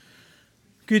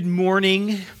Good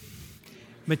morning,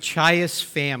 Machias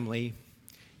family.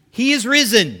 He is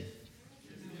risen.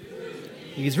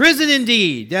 He is risen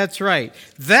indeed. That's right.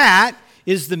 That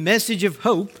is the message of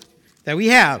hope that we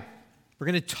have. We're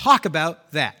going to talk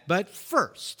about that. But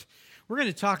first, we're going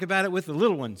to talk about it with the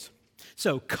little ones.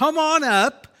 So come on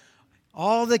up,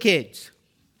 all the kids.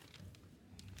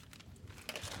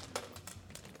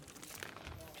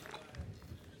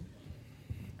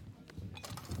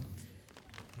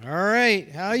 All right.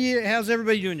 How's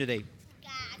everybody doing today?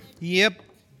 Bad. Yep.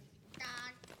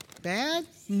 Bad. Bad?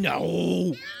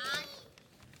 No.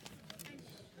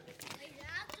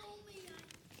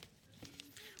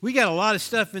 We got a lot of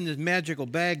stuff in this magical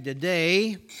bag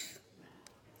today.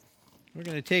 We're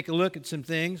going to take a look at some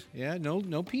things. Yeah,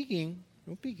 no peeking.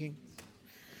 No peeking.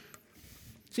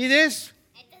 See this?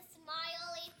 It's a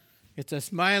smiley. It's a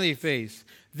smiley face.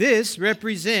 This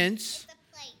represents It's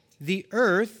a plate. the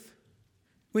earth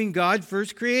when God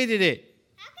first created it.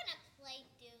 How can a plate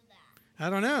do that? I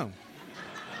don't know.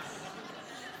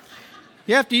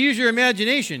 You have to use your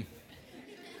imagination.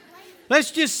 Let's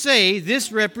just say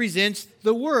this represents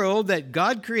the world that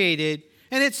God created,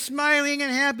 and it's smiling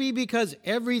and happy because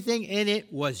everything in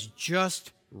it was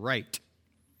just right.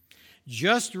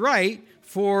 Just right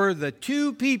for the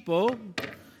two people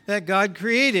that God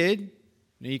created.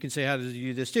 Now you can say, how does he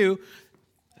do this too?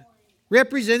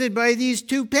 Represented by these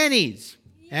two pennies,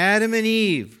 Adam and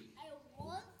Eve.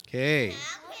 Okay.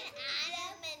 How can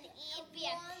Adam and Eve be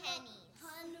a penny?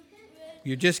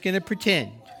 You're just going to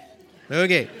pretend.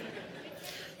 Okay.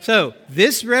 So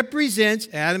this represents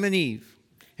Adam and Eve.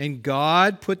 And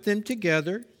God put them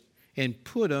together and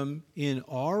put them in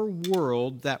our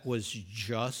world that was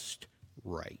just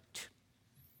right.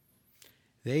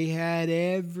 They had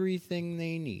everything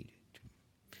they needed.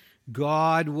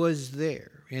 God was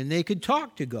there. And they could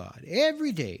talk to God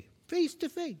every day, face to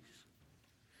face.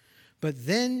 But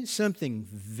then something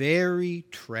very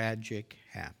tragic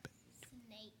happened.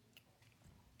 Snake.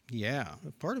 Yeah,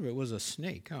 part of it was a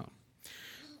snake, huh?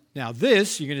 Now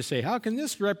this, you're going to say, how can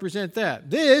this represent that?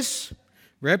 This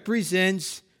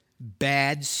represents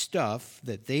bad stuff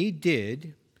that they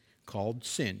did called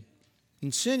sin.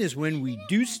 And sin is when we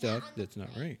do stuff that's not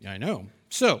right. I know.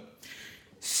 So,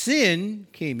 sin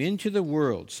came into the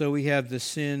world. So we have the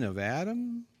sin of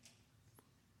Adam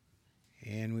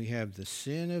and we have the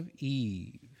sin of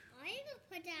Eve. Why do you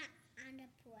put that on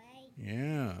the plate?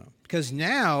 Yeah, because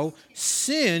now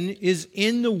sin is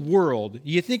in the world.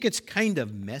 You think it's kind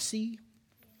of messy?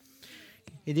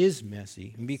 It is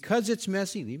messy. And because it's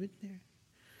messy, leave it there.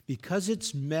 Because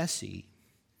it's messy,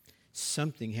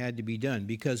 something had to be done.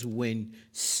 Because when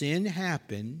sin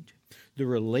happened, the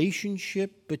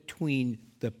relationship between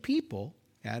the people,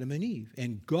 Adam and Eve,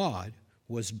 and God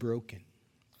was broken.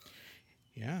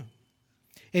 Yeah.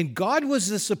 And God was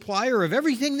the supplier of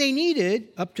everything they needed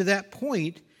up to that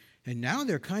point. And now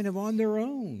they're kind of on their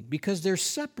own because they're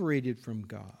separated from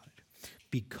God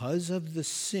because of the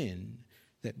sin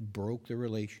that broke the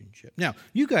relationship. Now,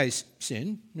 you guys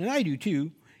sin, and I do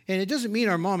too, and it doesn't mean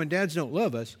our mom and dads don't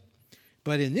love us.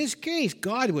 But in this case,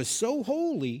 God was so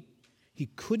holy, he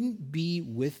couldn't be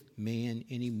with man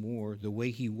anymore the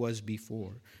way he was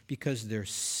before because their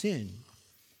sin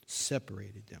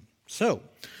separated them. So,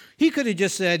 he could have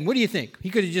just said, what do you think? He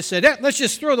could have just said, let's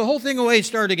just throw the whole thing away and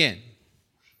start again.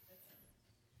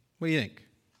 What do you think?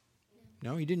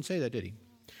 No, he didn't say that, did he?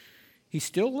 He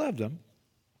still loved them.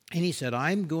 And he said,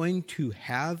 I'm going to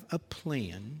have a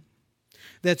plan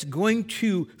that's going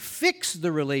to fix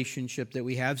the relationship that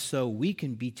we have so we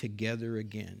can be together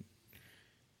again.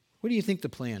 What do you think the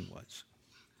plan was?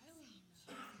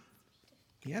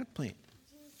 He had a plan.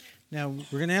 Now,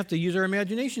 we're going to have to use our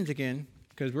imaginations again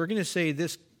because we're going to say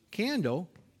this candle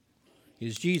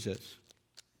is Jesus.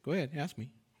 Go ahead, ask me.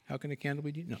 How can a candle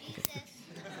be Jesus? No, okay.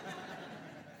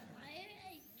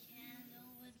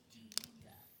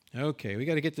 Okay, we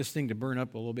got to get this thing to burn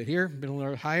up a little bit here, a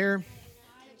little higher.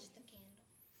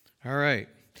 All right.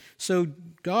 So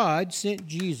God sent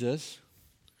Jesus,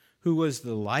 who was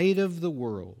the light of the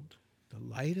world,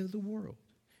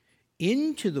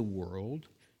 into the world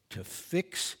to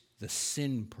fix the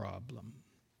sin problem.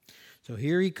 So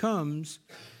here he comes,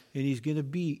 and he's going to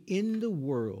be in the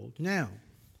world. Now,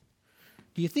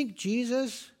 do you think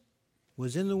Jesus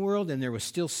was in the world and there was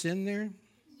still sin there?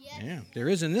 Yes. Yeah, there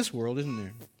is in this world, isn't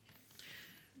there?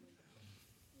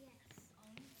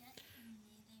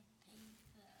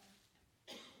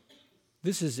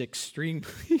 This is extremely,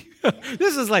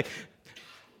 this is like,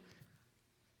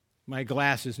 my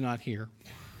glass is not here.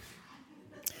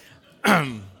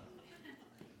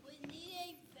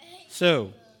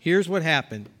 So, here's what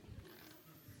happened.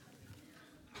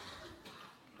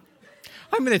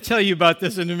 I'm going to tell you about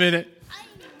this in a minute.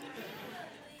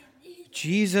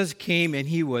 Jesus came and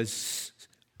he was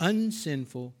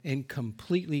unsinful and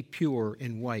completely pure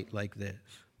and white like this.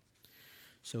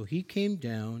 So he came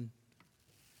down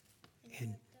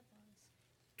and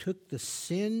took the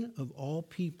sin of all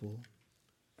people,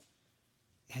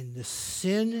 and the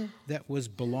sin that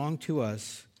belonged to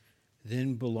us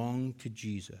then belonged to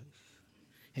Jesus.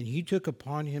 And he took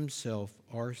upon himself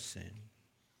our sin.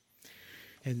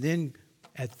 And then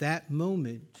at that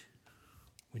moment,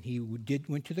 when he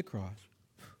went to the cross,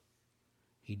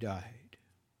 he died.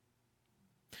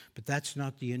 But that's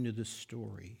not the end of the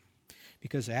story.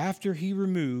 Because after he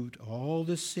removed all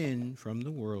the sin from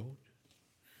the world,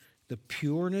 the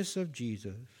pureness of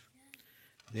Jesus,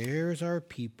 there's our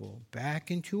people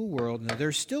back into a world. Now,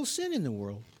 there's still sin in the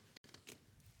world,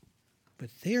 but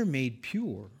they're made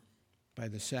pure by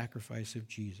the sacrifice of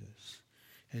Jesus.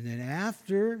 And then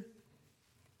after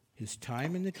his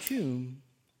time in the tomb,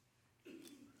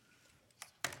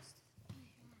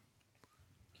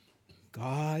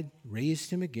 God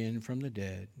raised him again from the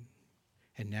dead.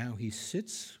 And now he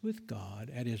sits with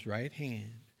God at his right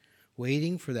hand,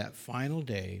 waiting for that final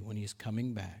day when he's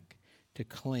coming back to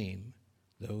claim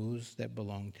those that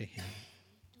belong to him.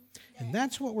 And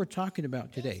that's what we're talking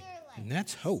about today. And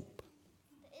that's hope.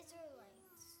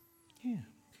 Yeah.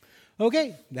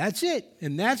 Okay, that's it.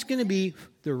 And that's going to be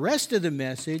the rest of the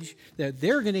message that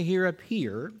they're going to hear up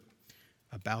here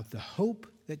about the hope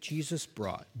that Jesus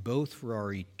brought, both for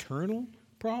our eternal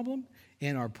problem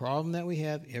and our problem that we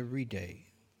have every day.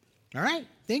 All right,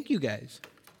 thank you guys.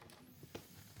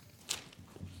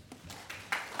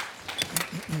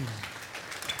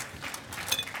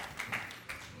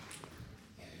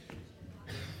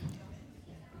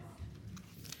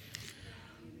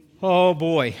 Oh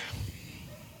boy.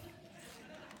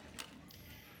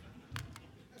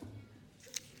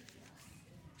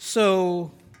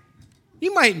 So,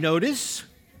 you might notice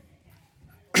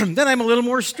that I'm a little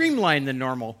more streamlined than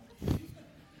normal.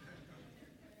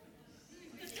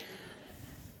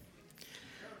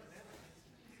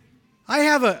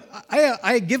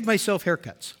 I give myself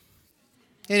haircuts.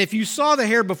 And if you saw the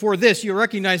hair before this, you'll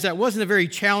recognize that wasn't a very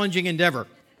challenging endeavor.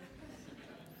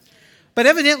 But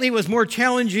evidently it was more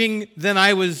challenging than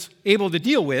I was able to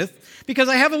deal with, because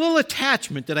I have a little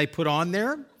attachment that I put on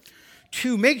there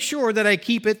to make sure that I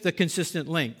keep it the consistent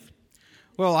length.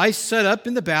 Well, I set up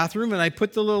in the bathroom and I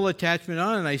put the little attachment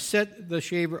on and I set the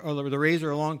shaver or the razor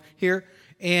along here,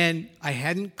 and I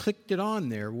hadn't clicked it on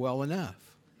there well enough.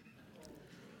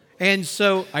 And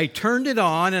so I turned it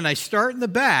on and I start in the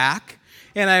back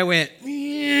and I went,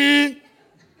 and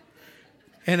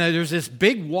there's this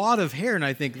big wad of hair, and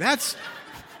I think that's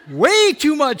way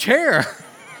too much hair.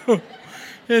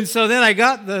 And so then I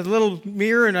got the little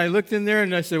mirror and I looked in there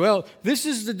and I said, well, this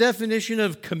is the definition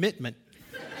of commitment.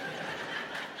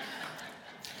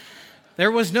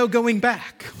 There was no going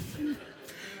back.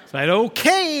 So I said,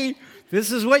 okay,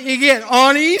 this is what you get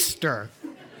on Easter.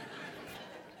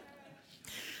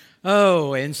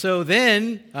 Oh, and so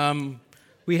then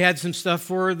we had some stuff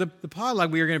for the potluck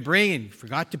we were going to bring, and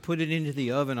forgot to put it into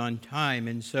the oven on time.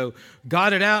 And so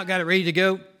got it out, got it ready to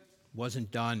go.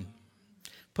 Wasn't done.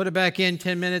 Put it back in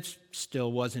 10 minutes, still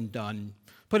wasn't done.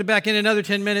 Put it back in another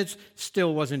 10 minutes,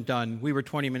 still wasn't done. We were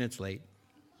 20 minutes late.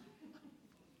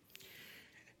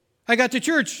 I got to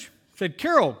church, said,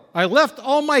 Carol, I left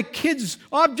all my kids'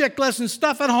 object lesson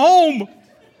stuff at home.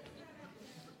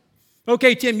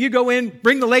 Okay, Tim, you go in,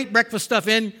 bring the late breakfast stuff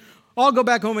in. I'll go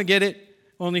back home and get it.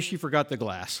 Only she forgot the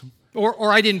glass.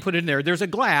 Or I didn't put it in there. There's a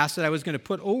glass that I was going to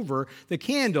put over the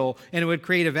candle, and it would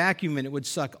create a vacuum, and it would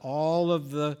suck all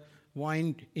of the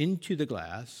wine into the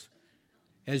glass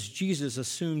as Jesus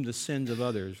assumed the sins of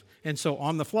others. And so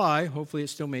on the fly, hopefully it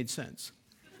still made sense.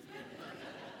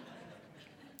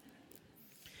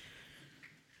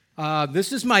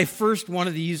 This is my first one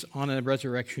of these on a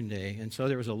resurrection day, and so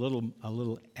there was a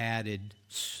little added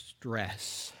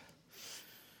stress.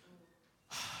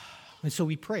 And so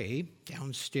we pray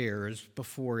downstairs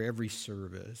before every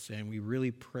service, and we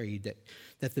really prayed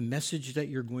that the message that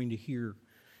you're going to hear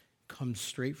comes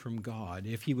straight from God.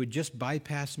 If he would just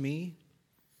bypass me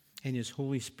and his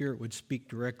Holy Spirit would speak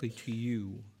directly to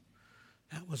you.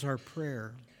 That was our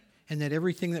prayer. And that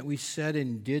everything that we said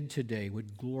and did today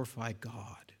would glorify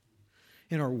God.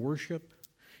 In our worship,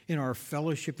 in our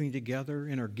fellowshipping together,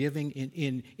 in our giving,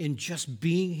 in just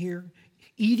being here,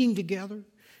 eating together,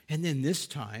 and then this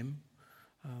time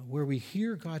where we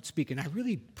hear God speak. And I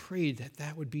really prayed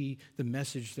that would be the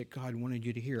message that God wanted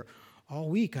you to hear. All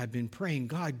week I've been praying,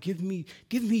 God, give me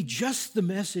just the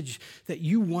message that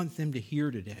you want them to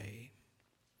hear today.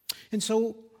 And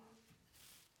so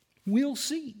We'll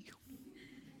see.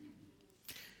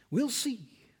 We'll see.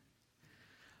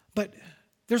 But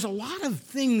there's a lot of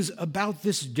things about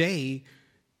this day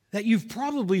that you've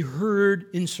probably heard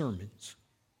in sermons.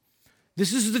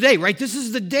 This is the day, right? This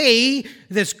is the day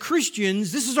that's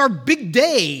Christians. This is our big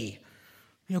day.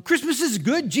 Christmas is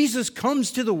good. Jesus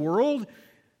comes to the world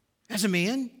as a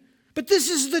man. But this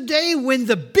is the day when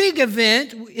the big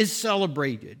event is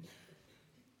celebrated.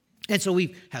 And so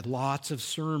we've had lots of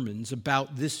sermons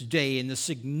about this day and the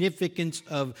significance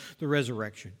of the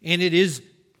resurrection. And it is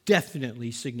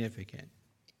definitely significant.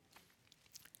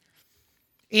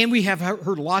 And we have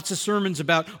heard lots of sermons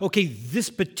about, okay, this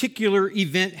particular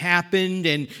event happened,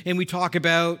 and we talk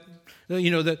about,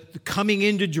 the coming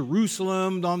into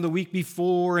Jerusalem on the week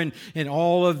before, and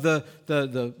all of the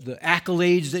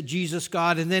accolades that Jesus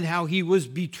got, and then how he was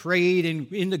betrayed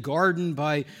in the garden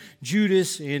by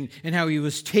Judas, and how he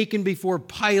was taken before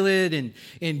Pilate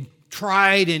and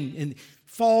tried and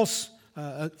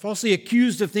falsely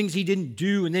accused of things he didn't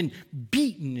do, and then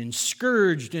beaten and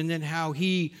scourged, and then how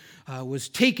he was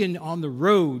taken on the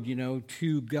road,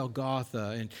 to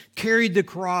Golgotha, and carried the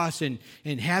cross and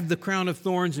had the crown of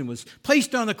thorns, and was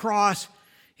placed on the cross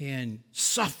and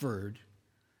suffered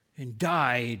and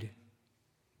died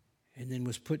and then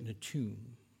was put in a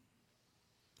tomb.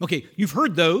 Okay, you've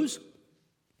heard those.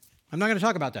 I'm not going to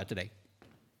talk about that today.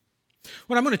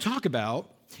 What I'm going to talk about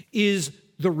is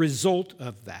the result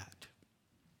of that.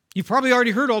 You've probably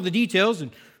already heard all the details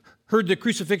and heard the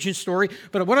crucifixion story,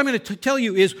 but what I'm going to tell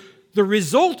you is the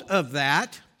result of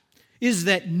that is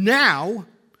that now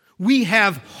we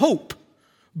have hope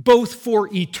both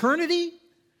for eternity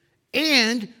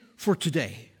and for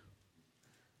today.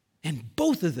 And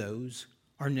both of those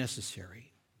are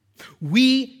necessary.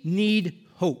 We need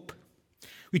hope.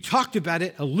 We talked about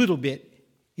it a little bit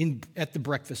at the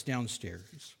breakfast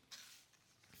downstairs.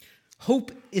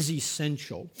 Hope is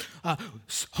essential.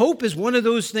 Hope is one of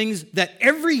those things that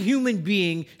every human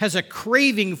being has a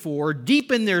craving for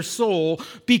deep in their soul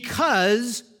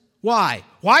because, why?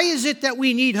 Why is it that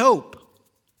we need hope?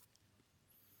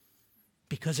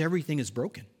 Because everything is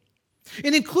broken.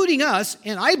 And including us,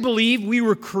 and I believe we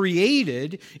were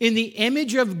created in the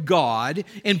image of God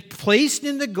and placed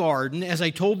in the garden, as I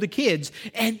told the kids,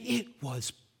 and it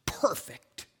was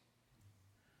perfect.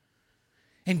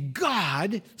 And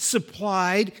God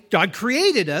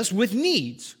created us with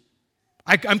needs.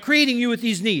 I'm creating you with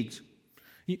these needs.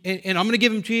 And I'm going to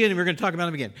give them to you, and we're going to talk about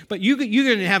them again. But you're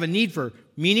going to have a need for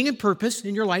meaning and purpose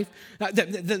in your life.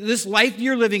 This life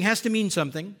you're living has to mean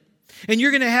something. And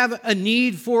you're going to have a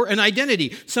need for an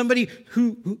identity. Somebody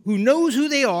who knows who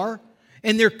they are,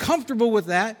 and they're comfortable with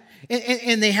that,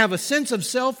 and they have a sense of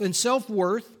self and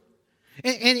self-worth.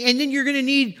 And then you're going to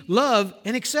need love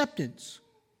and acceptance.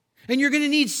 And you're going to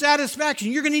need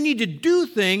satisfaction. You're going to need to do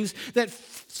things that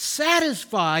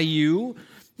satisfy you.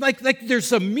 Like there's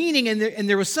some meaning, and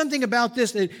there was something about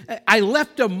this that I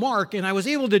left a mark, and I was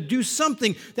able to do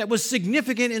something that was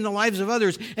significant in the lives of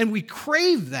others. And we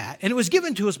crave that. And it was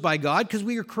given to us by God because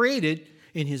we were created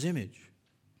in His image.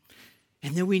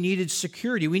 And then we needed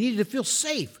security. We needed to feel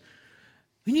safe.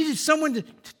 We needed someone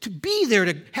to be there,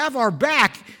 to have our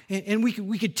back, and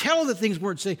we could tell that things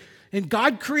weren't safe. And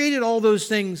God created all those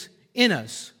things in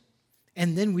us.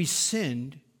 And then we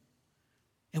sinned,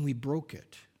 and we broke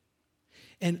it.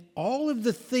 And all of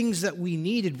the things that we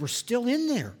needed were still in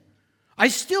there. I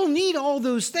still need all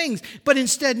those things. But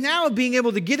instead now of being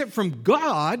able to get it from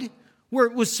God, where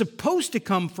it was supposed to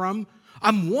come from,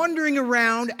 I'm wandering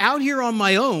around out here on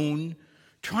my own,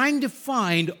 trying to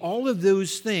find all of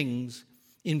those things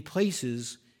in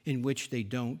places in which they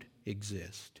don't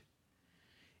exist.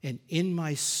 And in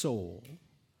my soul,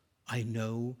 I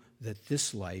know that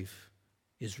this life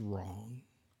is wrong.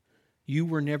 You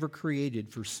were never created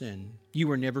for sin. You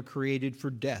were never created for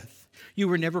death. You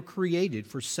were never created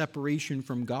for separation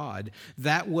from God.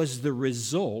 That was the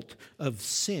result of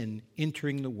sin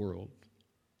entering the world.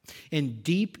 And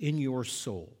deep in your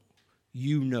soul,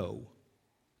 you know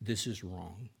this is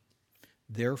wrong.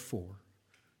 Therefore,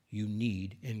 you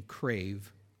need and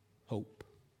crave hope.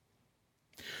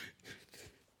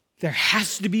 There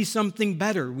has to be something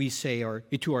better, we say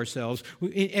to ourselves.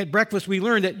 At breakfast, we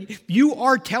learned that you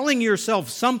are telling yourself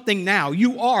something now.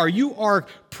 You are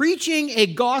preaching a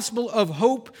gospel of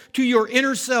hope to your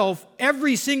inner self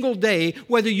every single day,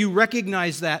 whether you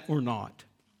recognize that or not.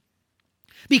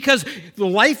 Because the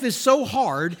life is so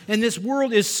hard, and this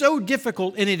world is so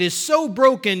difficult, and it is so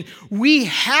broken, we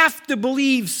have to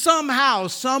believe somehow,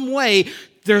 some way,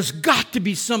 there's got to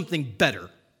be something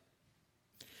better.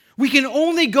 We can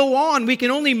only go on, we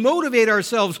can only motivate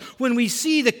ourselves when we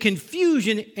see the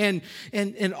confusion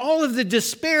and all of the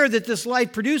despair that this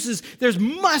life produces. There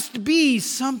must be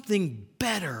something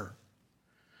better.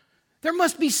 There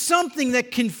must be something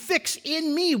that can fix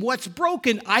in me what's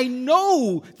broken. I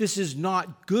know this is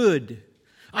not good.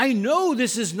 I know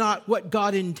this is not what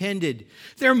God intended.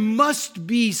 There must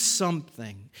be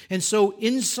something. And so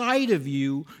inside of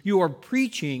you, you are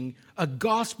preaching a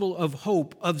gospel of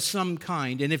hope of some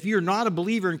kind. And if you're not a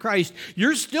believer in Christ,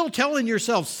 you're still telling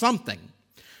yourself something.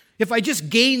 If I just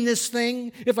gain this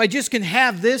thing, if I just can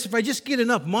have this, if I just get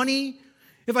enough money,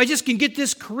 if I just can get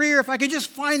this career, if I can just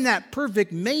find that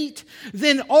perfect mate,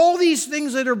 then all these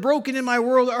things that are broken in my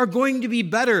world are going to be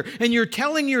better. And you're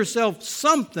telling yourself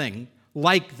something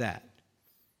like that.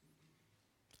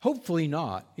 Hopefully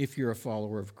not if you're a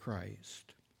follower of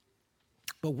Christ.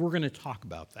 But we're going to talk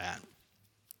about that.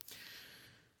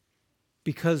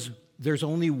 Because there's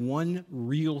only one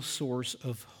real source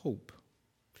of hope.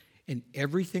 And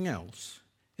everything else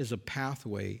is a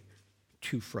pathway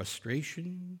to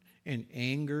frustration and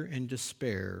anger and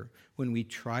despair when we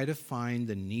try to find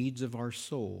the needs of our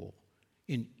soul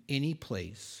in any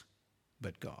place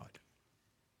but God.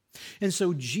 And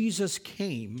so Jesus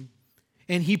came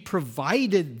and he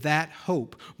provided that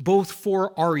hope both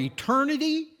for our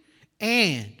eternity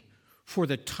and for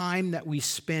the time that we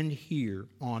spend here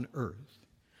on earth,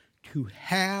 to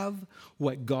have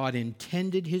what God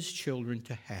intended his children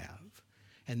to have,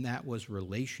 and that was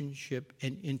relationship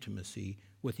and intimacy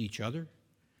with each other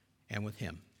and with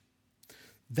him.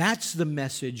 That's the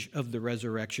message of the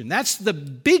resurrection. That's the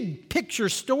big picture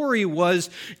story, was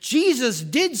Jesus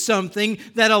did something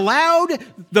that allowed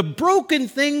the broken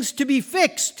things to be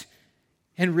fixed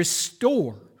and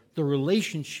restore the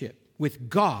relationship with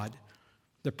God,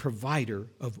 the provider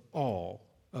of all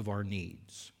of our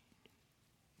needs.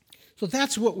 So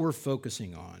that's what we're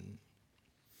focusing on.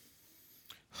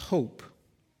 Hope.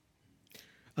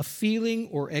 A feeling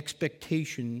or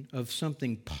expectation of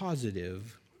something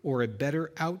positive or a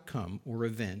better outcome or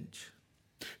event.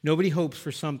 Nobody hopes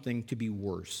for something to be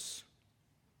worse.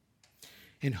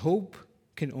 And hope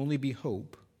can only be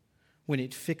hope when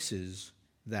it fixes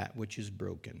that which is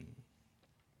broken.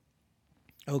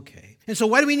 Okay. And so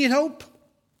why do we need hope?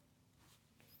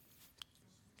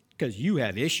 Because you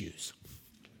have issues.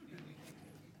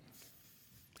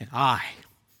 And I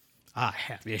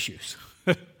have issues.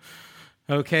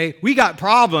 Okay? We got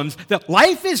problems.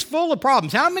 Life is full of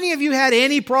problems. How many of you had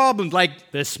any problems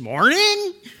like this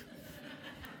morning?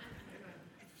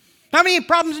 How many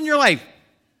problems in your life?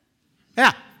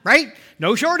 Yeah, right?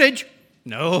 No shortage.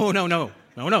 No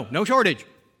shortage.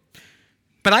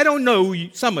 But I don't know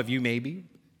some of you maybe.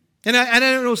 And I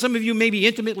don't know some of you maybe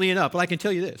intimately enough, but I can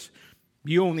tell you this.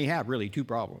 You only have really two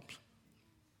problems.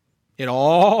 It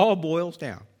all boils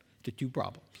down to two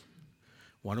problems.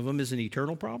 One of them is an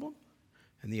eternal problem,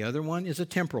 and the other one is a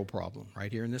temporal problem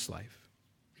right here in this life.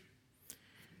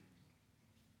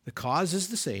 The cause is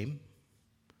the same.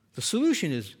 The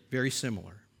solution is very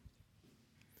similar.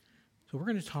 So we're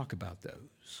going to talk about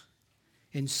those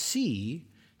and see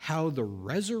how the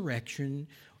resurrection,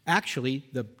 actually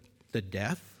the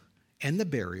death and the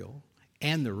burial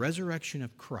and the resurrection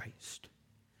of Christ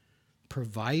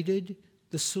provided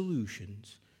the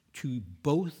solutions to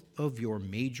both of your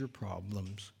major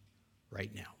problems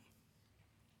right now.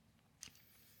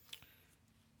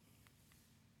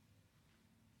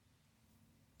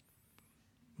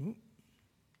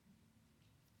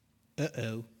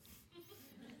 Uh-oh.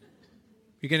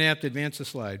 You're going to have to advance the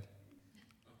slide.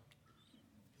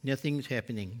 Nothing's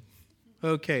happening.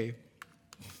 Okay.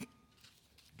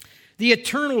 The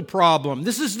eternal problem.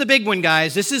 This is the big one,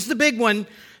 guys. This is the big one.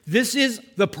 This is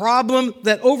the problem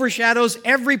that overshadows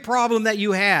every problem that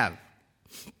you have.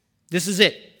 This is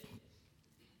it.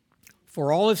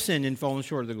 For all have sinned and fallen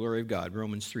short of the glory of God,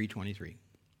 Romans 3:23.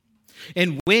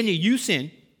 And when you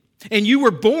sinned, and you were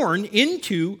born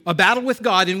into a battle with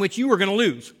God in which you were going to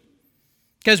lose.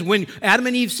 Because when Adam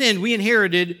and Eve sinned, we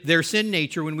inherited their sin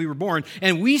nature when we were born,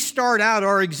 and we start out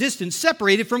our existence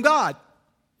separated from God.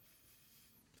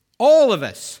 All of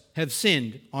us have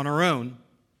sinned on our own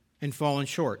and fallen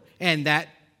short. And that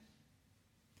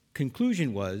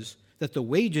conclusion was that the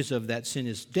wages of that sin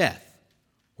is death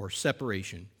or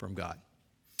separation from God.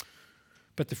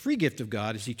 But the free gift of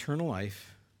God is eternal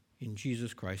life in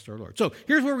Jesus Christ our Lord. So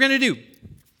here's what we're going to do.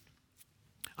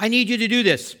 I need you to do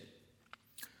this.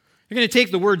 You're going to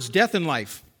take the words death and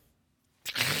life.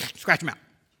 Scratch them out.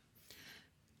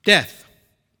 Death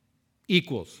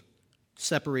equals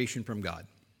separation from God.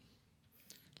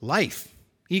 Life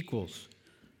equals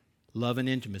love and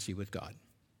intimacy with God.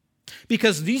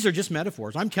 Because these are just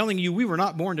metaphors. I'm telling you, we were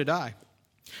not born to die.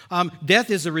 Death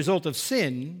is a result of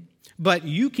sin, but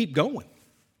you keep going.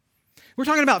 We're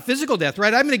talking about physical death,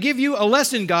 right? I'm going to give you a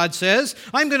lesson, God says.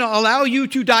 I'm going to allow you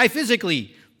to die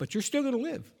physically, but you're still going to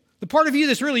live. The part of you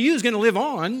that's really you is going to live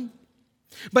on.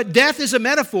 But death is a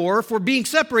metaphor for being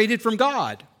separated from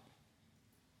God.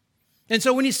 And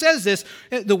so when he says this,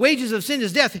 the wages of sin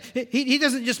is death, he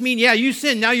doesn't just mean, yeah, you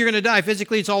sin, now you're going to die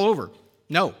physically, it's all over.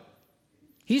 No.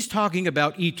 He's talking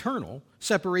about eternal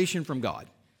separation from God.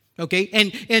 Okay?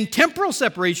 And temporal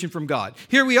separation from God.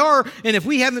 Here we are, and if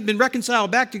we haven't been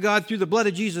reconciled back to God through the blood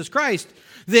of Jesus Christ,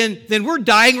 then we're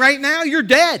dying right now. You're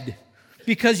dead.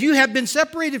 Because you have been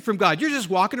separated from God. You're just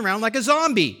walking around like a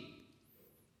zombie.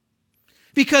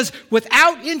 Because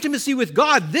without intimacy with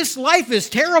God, this life is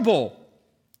terrible.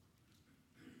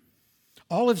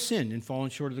 All have sinned and fallen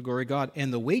short of the glory of God,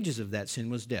 and the wages of that sin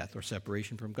was death or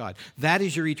separation from God. That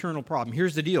is your eternal problem.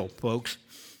 Here's the deal, folks.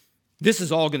 This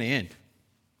is all going to end.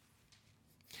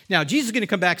 Now, Jesus is going to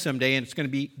come back someday, and it's going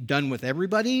to be done with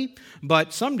everybody,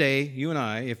 but someday, you and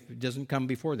I, if it doesn't come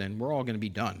before then, we're all going to be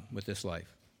done with this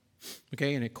life.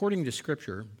 Okay, and according to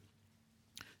Scripture,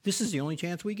 this is the only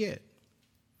chance we get.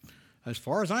 As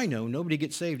far as I know, nobody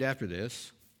gets saved after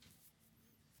this.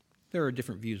 There are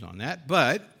different views on that,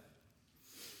 but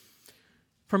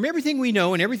from everything we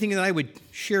know and everything that I would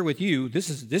share with you, this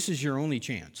is your only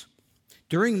chance.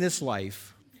 During this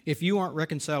life, if you aren't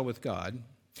reconciled with God,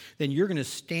 then you're going to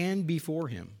stand before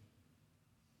Him.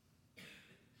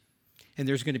 And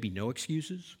there's going to be no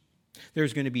excuses.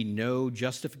 There's going to be no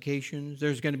justifications.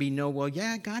 There's going to be no, well,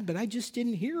 yeah, God, but I just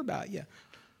didn't hear about you.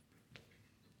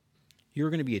 You're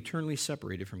going to be eternally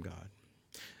separated from God.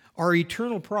 Our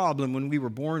eternal problem when we were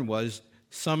born was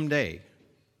someday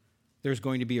there's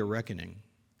going to be a reckoning.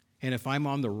 And if I'm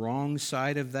on the wrong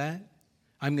side of that,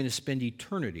 I'm going to spend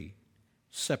eternity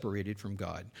separated from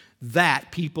God.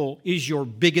 That, people, is your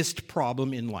biggest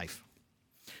problem in life.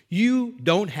 You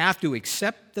don't have to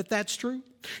accept that that's true.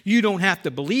 You don't have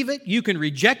to believe it. You can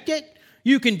reject it.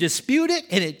 You can dispute it,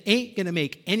 and it ain't going to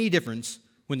make any difference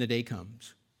when the day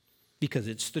comes because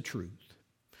it's the truth.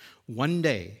 One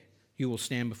day you will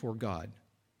stand before God,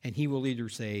 and He will either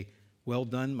say, "Well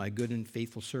done, my good and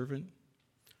faithful servant,"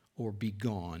 or "Be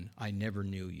gone, I never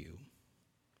knew you."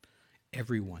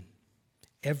 Everyone,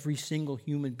 every single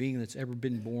human being that's ever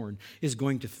been born is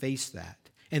going to face that.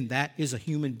 And that is a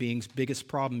human being's biggest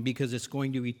problem because it's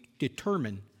going to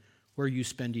determine where you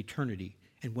spend eternity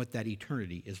and what that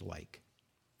eternity is like.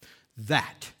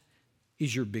 That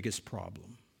is your biggest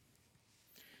problem.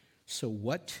 So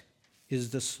what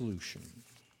is the solution?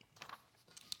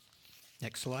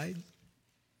 Next slide.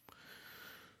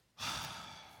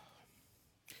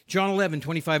 John 11,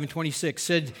 25 and 26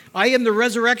 said, "I am the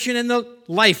resurrection and the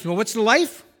life." Well, what's the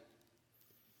life?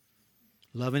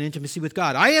 Love and intimacy with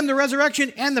God. I am the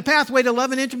resurrection and the pathway to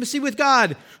love and intimacy with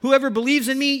God. Whoever believes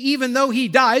in me, even though he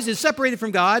dies, is separated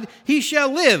from God, he shall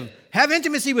live, have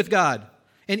intimacy with God.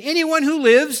 And anyone who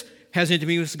lives, has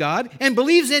intimacy with God, and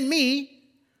believes in me,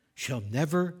 shall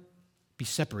never be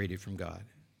separated from God.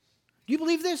 Do you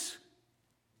believe this?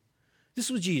 This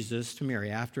was Jesus to Mary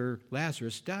after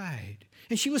Lazarus died.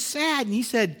 And she was sad, and he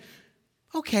said,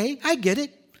 "Okay, I get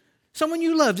it. Someone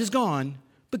you loved is gone.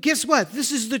 But guess what?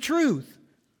 This is the truth.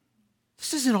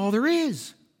 This isn't all there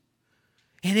is.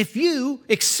 And if you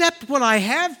accept what I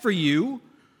have for you,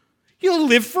 you'll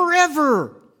live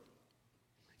forever.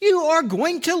 You are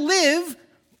going to live,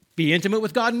 be intimate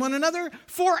with God and one another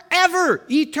forever,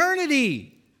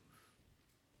 eternity.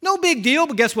 No big deal,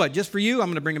 but guess what? Just for you, I'm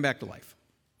going to bring him back to life."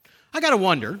 I got to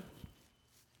wonder,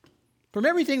 from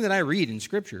everything that I read in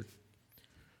Scripture,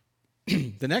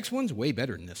 the next one's way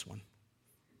better than this one.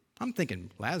 I'm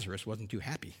thinking Lazarus wasn't too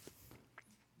happy.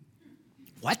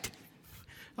 What?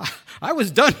 I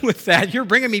was done with that. You're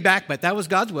bringing me back, but that was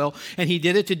God's will, and he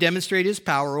did it to demonstrate his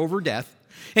power over death.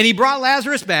 And he brought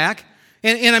Lazarus back,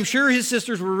 and I'm sure his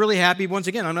sisters were really happy. Once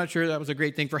again, I'm not sure that was a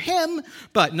great thing for him,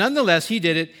 but nonetheless, he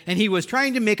did it, and he was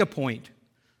trying to make a point.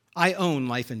 I own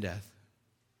life and death.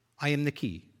 I am the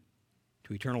key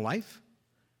to eternal life,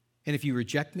 and if you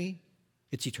reject me,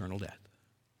 it's eternal death.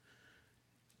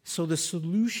 So the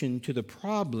solution to the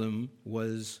problem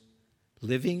was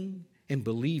living and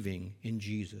believing in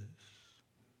Jesus.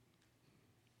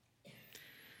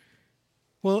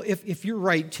 Well, if you're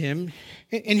right, Tim,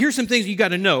 and here's some things you got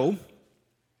to know.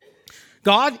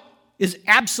 God is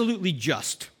absolutely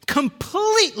just,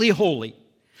 completely holy,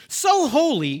 so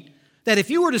holy that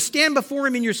if you were to stand before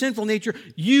him in your sinful nature,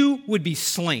 you would be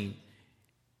slain.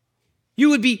 You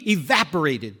would be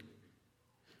evaporated.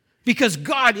 Because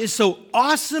God is so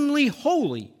awesomely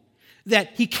holy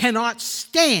that he cannot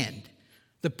stand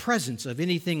the presence of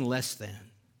anything less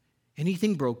than,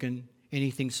 anything broken,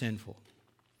 anything sinful.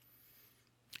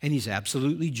 And he's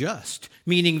absolutely just,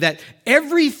 meaning that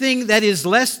everything that is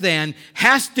less than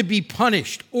has to be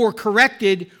punished or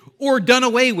corrected or done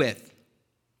away with.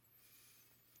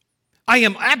 I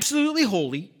am absolutely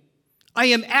holy. I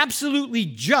am absolutely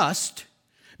just,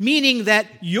 meaning that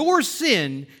your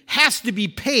sin has to be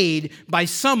paid by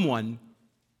someone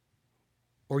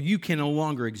or you can no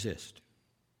longer exist.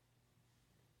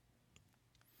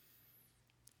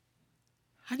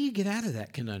 How do you get out of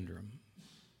that conundrum?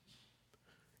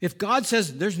 If God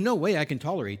says, there's no way I can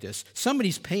tolerate this,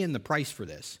 somebody's paying the price for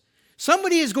this.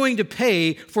 Somebody is going to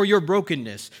pay for your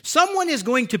brokenness. Someone is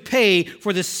going to pay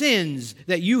for the sins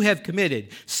that you have committed.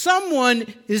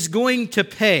 Someone is going to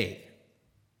pay.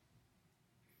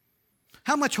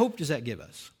 How much hope does that give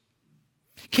us?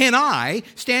 Can I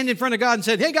stand in front of God and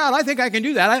say, hey, God, I think I can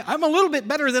do that. I'm a little bit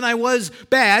better than I was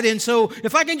bad. And so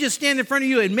if I can just stand in front of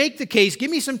you and make the case, give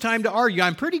me some time to argue.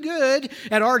 I'm pretty good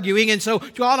at arguing. And so,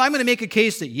 God, I'm going to make a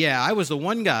case that, yeah, I was the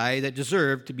one guy that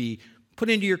deserved to be put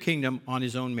into your kingdom on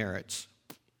his own merits.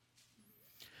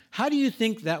 How do you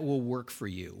think that will work for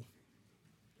you?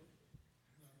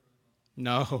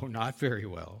 No, not very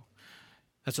well.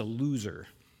 That's a loser.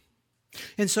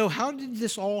 And so how did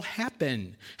this all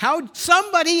happen?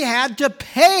 Somebody had to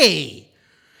pay.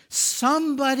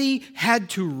 Somebody had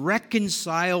to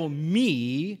reconcile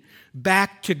me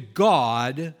back to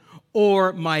God,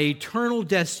 or my eternal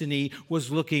destiny was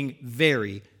looking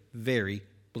very, very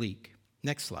bleak.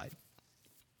 Next slide.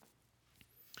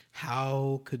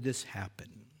 How could this happen?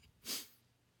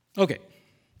 Okay.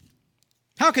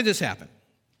 How could this happen?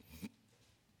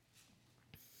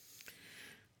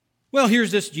 Well,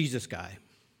 here's this Jesus guy.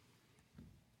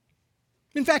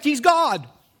 In fact, he's God.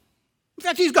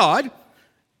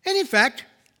 And in fact,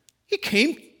 he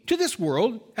came to this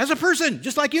world as a person,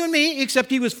 just like you and me, except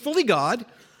he was fully God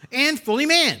and fully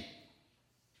man.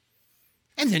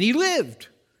 And then he lived.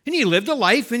 And he lived a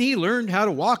life, and he learned how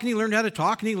to walk, and he learned how to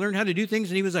talk, and he learned how to do things,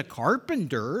 and he was a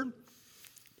carpenter.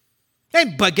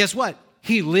 But guess what?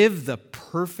 He lived the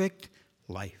perfect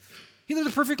life. He lived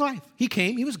the perfect life. He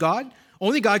came, he was God.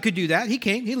 Only God could do that. He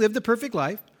came, he lived the perfect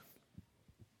life.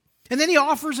 And then he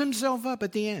offers himself up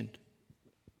at the end.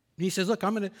 He says, look,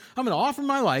 I'm going to offer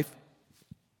my life.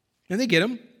 And they get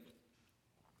him. And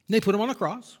they put him on a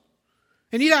cross.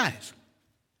 And he dies.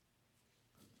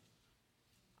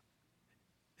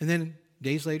 And then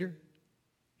days later,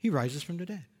 he rises from the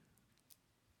dead.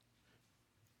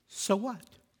 So what?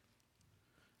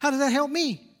 How did that help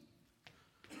me?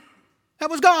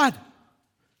 That was God.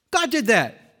 God did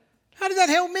that. How did that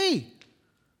help me?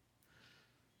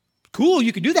 Cool,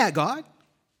 you could do that, God.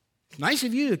 Nice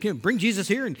of you to bring Jesus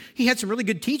here, and he had some really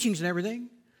good teachings and everything.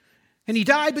 And he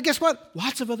died, but guess what?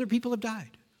 Lots of other people have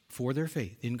died for their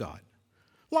faith in God.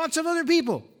 Lots of other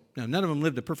people. Now, none of them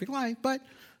lived a perfect life, but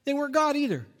they weren't God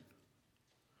either.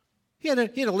 He had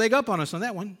a leg up on us on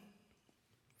that one.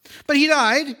 But he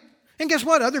died, and guess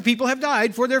what? Other people have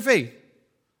died for their faith.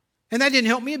 And that didn't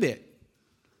help me a bit.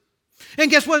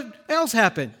 And guess what else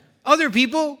happened? Other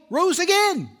people rose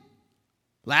again.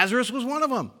 Lazarus was one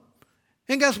of them.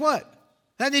 And guess what?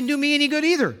 That didn't do me any good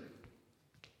either.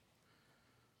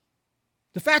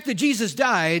 The fact that Jesus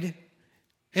died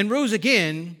and rose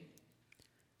again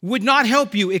would not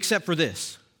help you except for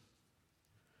this.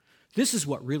 This is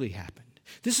what really happened.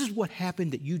 This is what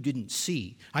happened that you didn't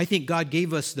see. I think God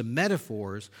gave us the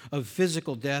metaphors of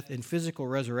physical death and physical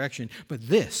resurrection, but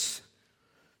this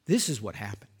is what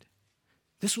happened.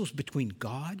 This was between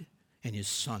God and his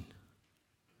Son.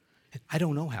 And I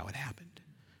don't know how it happened.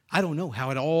 I don't know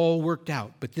how it all worked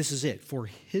out, but this is it. For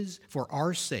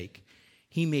our sake,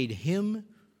 he made him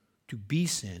to be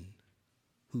sin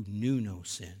who knew no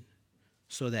sin,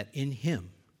 so that in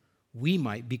him we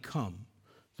might become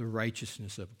the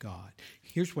righteousness of God.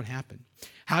 Here's what happened.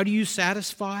 How do you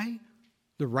satisfy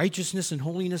the righteousness and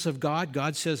holiness of God?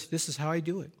 God says, this is how I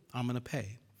do it. I'm going to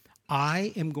pay.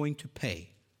 I am going to pay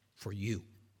for you.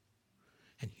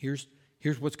 And here's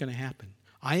what's going to happen.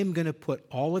 I am going to put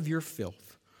all of your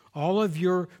filth, all of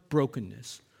your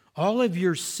brokenness, all of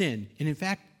your sin, and in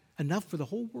fact, enough for the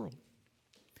whole world.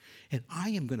 And I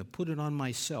am going to put it on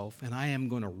myself, and I am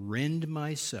going to rend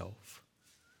myself.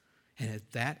 And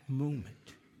at that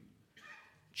moment,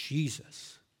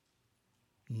 Jesus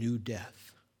knew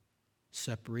death,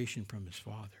 separation from his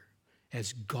Father.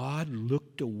 As God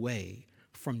looked away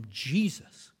from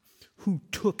Jesus, who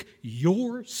took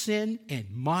your sin and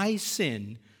my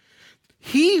sin,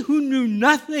 he who knew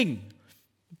nothing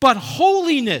but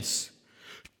holiness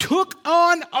took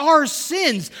on our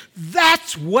sins.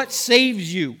 That's what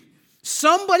saves you.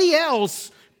 Somebody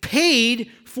else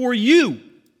paid for you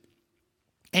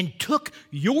and took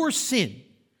your sin,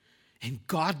 and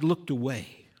God looked away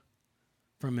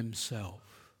from himself.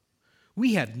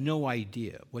 We have no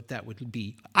idea what that would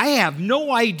be. I have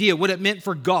no idea what it meant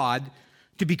for God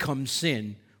to become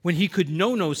sin when he could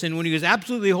know no sin, when he was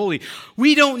absolutely holy.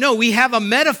 We don't know. We have a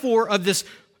metaphor of this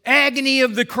agony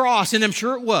of the cross, and I'm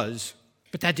sure it was,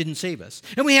 but that didn't save us.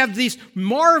 And we have this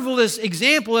marvelous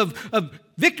example of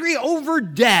victory over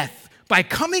death by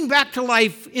coming back to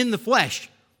life in the flesh.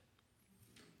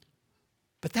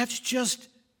 But that's just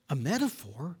a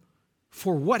metaphor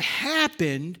for what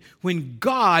happened when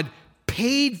God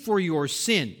paid for your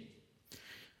sin.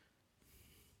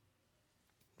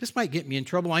 This might get me in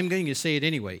trouble. I'm going to say it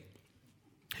anyway.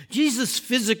 Jesus'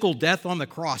 physical death on the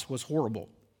cross was horrible.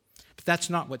 But that's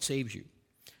not what saves you.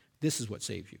 This is what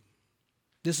saves you.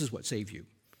 This is what saves you.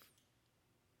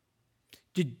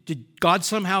 Did God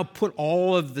somehow put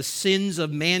all of the sins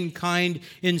of mankind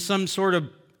in some sort of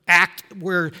act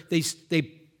where they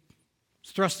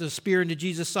thrust a spear into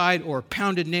Jesus' side or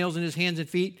pounded nails in his hands and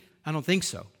feet? I don't think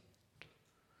so.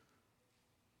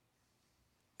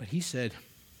 But he said,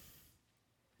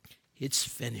 it's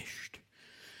finished.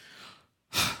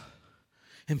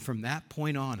 And from that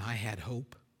point on, I had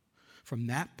hope. From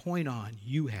that point on,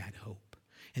 you had hope.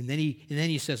 And then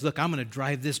he says, look, I'm going to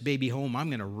drive this baby home. I'm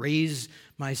going to raise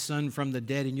my son from the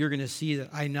dead, and you're going to see that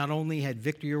I not only had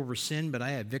victory over sin, but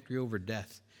I had victory over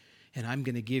death. And I'm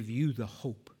going to give you the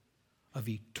hope of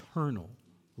eternal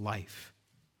life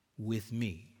with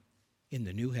me in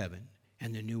the new heaven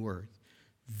and the new earth.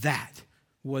 That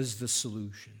was the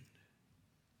solution.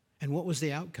 And what was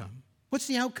the outcome? What's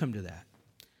the outcome to that?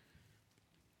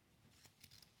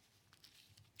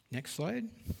 Next slide.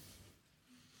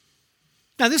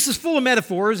 Now, this is full of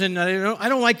metaphors, and I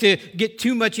don't like to get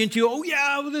too much into,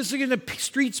 this is the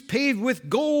streets paved with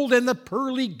gold and the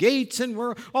pearly gates, and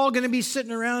we're all going to be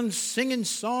sitting around singing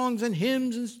songs and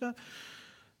hymns and stuff.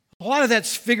 A lot of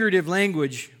that's figurative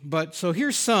language, but so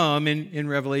here's some in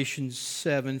Revelation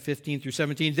 7, 15 through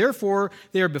 17. Therefore,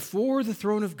 they are before the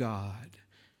throne of God,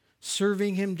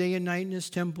 serving him day and night in his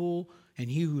temple,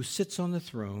 and he who sits on the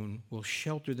throne will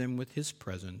shelter them with his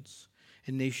presence,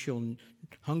 and they shall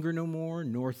hunger no more,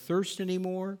 nor thirst any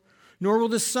more, nor will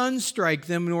the sun strike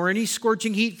them, nor any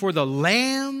scorching heat, for the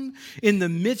Lamb in the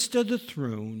midst of the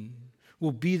throne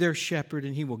will be their shepherd,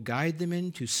 and he will guide them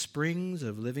into springs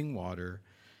of living water,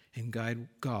 and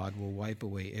God will wipe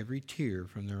away every tear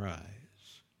from their eyes.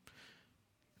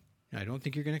 Now, I don't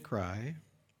think you're going to cry.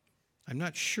 I'm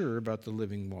not sure about the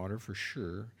living water for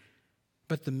sure,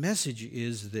 but the message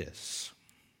is this.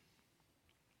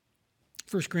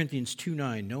 1 Corinthians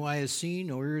 2:9, no eye has seen,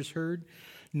 no ear has heard,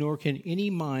 nor can any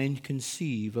mind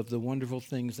conceive of the wonderful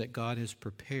things that God has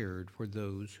prepared for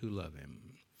those who love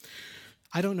him.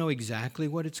 I don't know exactly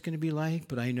what it's going to be like,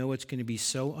 but I know it's going to be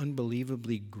so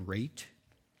unbelievably great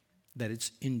that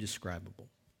it's indescribable.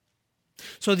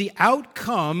 So the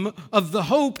outcome of the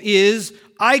hope is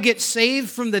I get saved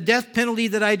from the death penalty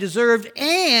that I deserved,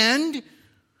 and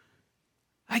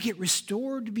I get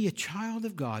restored to be a child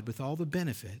of God with all the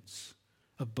benefits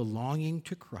of belonging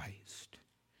to Christ.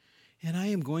 And I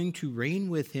am going to reign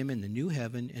with him in the new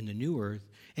heaven and the new earth,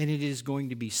 and it is going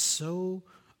to be so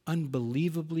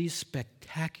unbelievably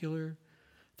spectacular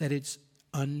that it's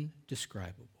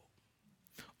undescribable.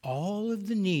 All of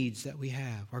the needs that we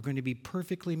have are going to be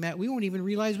perfectly met. We won't even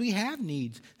realize we have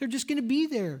needs. They're just going to be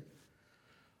there.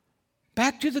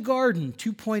 Back to the garden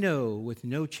 2.0 with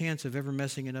no chance of ever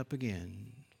messing it up again.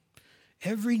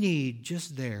 Every need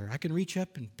just there. I can reach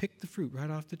up and pick the fruit right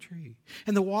off the tree.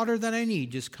 And the water that I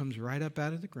need just comes right up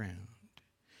out of the ground.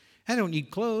 I don't need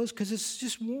clothes because it's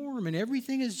just warm and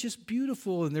everything is just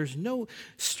beautiful, and there's no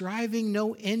striving,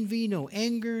 no envy, no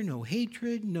anger, no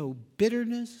hatred, no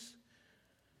bitterness.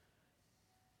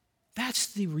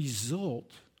 That's the result,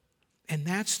 and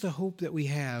that's the hope that we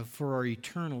have for our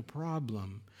eternal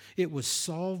problem. It was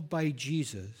solved by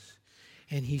Jesus,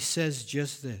 and he says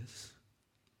just this.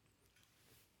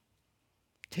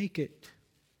 Take it.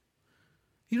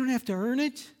 You don't have to earn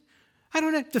it. I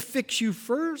don't have to fix you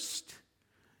first.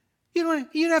 You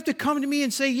don't have to come to me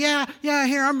and say, yeah,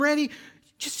 here, I'm ready.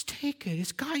 Just take it.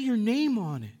 It's got your name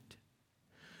on it.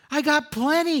 I got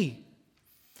plenty.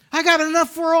 I got enough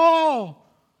for all.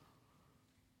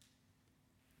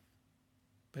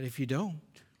 But if you don't,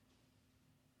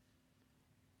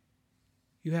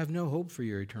 you have no hope for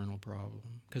your eternal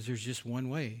problem, because there's just one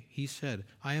way. He said,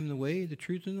 I am the way, the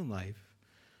truth, and the life.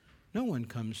 No one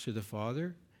comes to the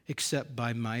Father except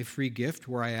by my free gift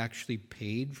where I actually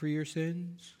paid for your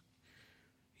sins.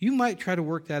 You might try to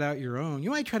work that out your own. You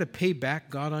might try to pay back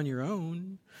God on your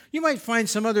own. You might find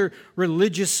some other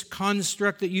religious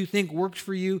construct that you think works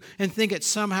for you and think that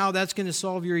somehow that's going to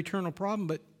solve your eternal problem,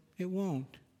 but it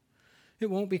won't. It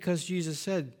won't, because Jesus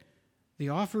said, the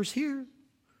offer's here.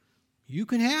 You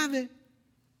can have it,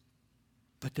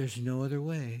 but there's no other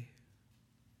way.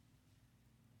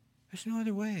 There's no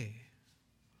other way.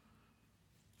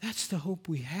 That's the hope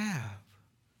we have,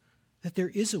 that there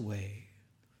is a way,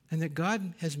 and that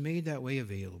God has made that way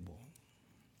available.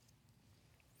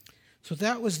 So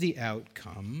that was the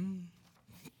outcome.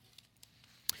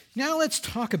 Now let's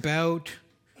talk about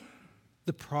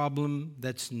the problem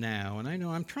that's now. And I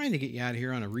know I'm trying to get you out of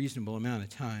here on a reasonable amount of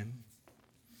time.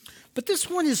 But this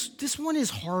one is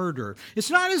harder. It's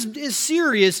not as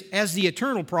serious as the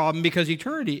eternal problem, because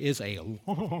eternity is a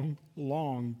long,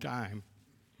 long time.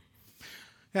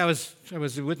 I was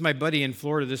with my buddy in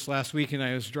Florida this last week, and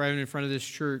I was driving in front of this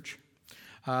church.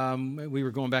 We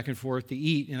were going back and forth to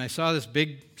eat, and I saw this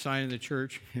big sign in the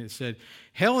church. And it said,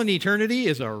 "Hell in eternity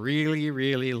is a really,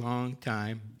 really long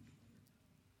time."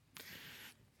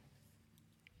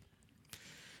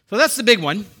 So that's the big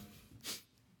one.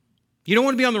 You don't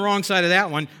want to be on the wrong side of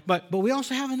that one, but we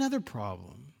also have another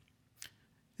problem.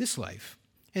 This life.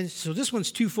 And so this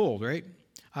one's twofold, right?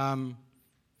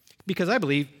 Because I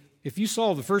believe if you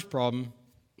solve the first problem,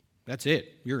 that's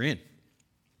it. You're in.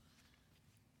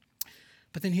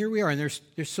 But then here we are, and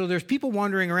there's people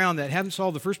wandering around that haven't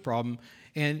solved the first problem,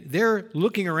 and they're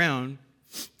looking around,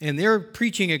 and they're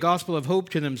preaching a gospel of hope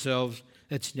to themselves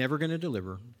that's never going to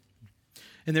deliver.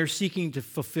 And they're seeking to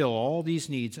fulfill all these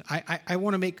needs. I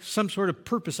want to make some sort of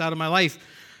purpose out of my life.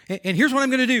 And here's what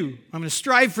I'm going to do. I'm going to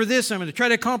strive for this. I'm going to try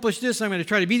to accomplish this. I'm going to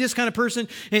try to be this kind of person.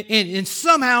 And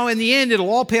somehow, in the end, it'll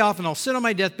all pay off, and I'll sit on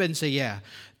my deathbed and say, yeah,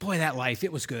 boy, that life,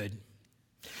 it was good.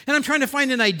 And I'm trying to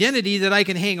find an identity that I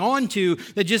can hang on to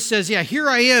that just says, yeah, here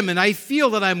I am, and I feel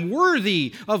that I'm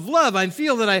worthy of love. I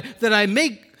feel that I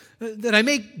make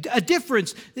a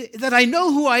difference, that I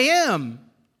know who I am.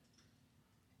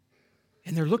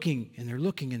 And they're looking, and they're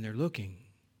looking, and they're looking,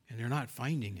 and they're not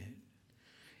finding it.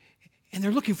 And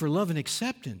they're looking for love and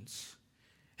acceptance.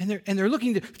 And they're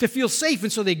looking to feel safe,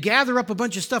 and so they gather up a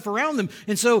bunch of stuff around them.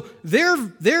 And so their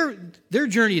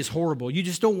journey is horrible. You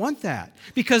just don't want that,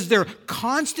 because they're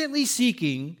constantly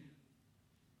seeking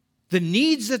the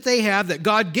needs that they have that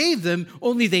God gave them,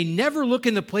 only they never look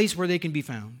in the place where they can be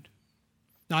found.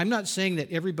 Now, I'm not saying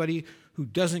that everybody who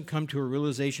doesn't come to a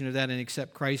realization of that and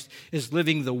accept Christ is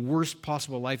living the worst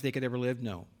possible life they could ever live.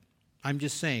 No. I'm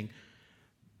just saying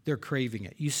they're craving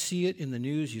it. You see it in the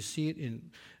news. You see it in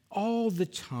all the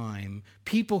time.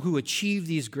 People who achieve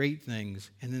these great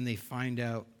things, and then they find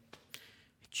out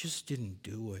it just didn't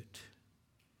do it.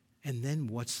 And then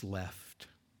what's left?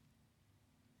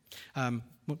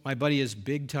 My buddy is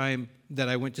big time that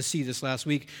I went to see this last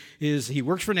week. He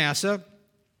works for NASA.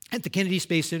 At the Kennedy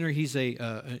Space Center, he's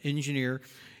an engineer,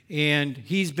 and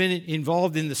he's been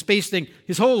involved in the space thing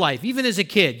his whole life, even as a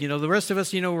kid. You know, the rest of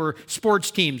us, were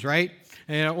sports teams, right?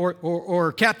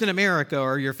 Or Captain America,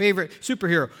 or your favorite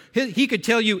superhero. He could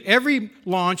tell you every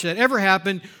launch that ever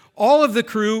happened, all of the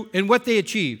crew, and what they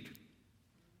achieved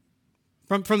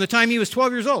from the time he was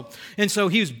 12 years old. And so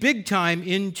he was big time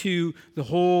into the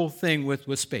whole thing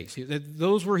with space.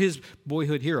 Those were his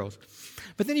boyhood heroes.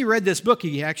 But then he read this book.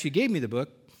 He actually gave me the book.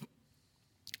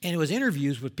 And it was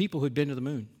interviews with people who'd been to the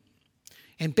moon.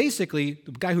 And basically,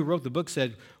 the guy who wrote the book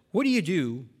said, what do you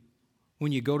do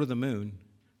when you go to the moon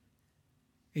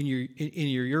in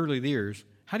your early years?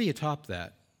 How do you top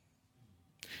that?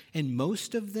 And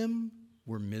most of them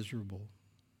were miserable,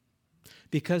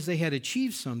 because they had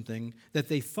achieved something that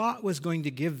they thought was going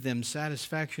to give them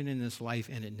satisfaction in this life,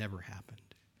 and it never happened.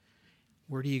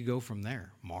 Where do you go from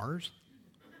there? Mars?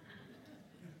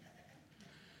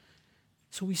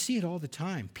 So we see it all the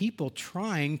time. People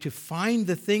trying to find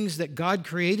the things that God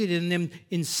created in them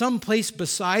in some place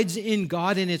besides in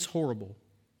God, and it's horrible.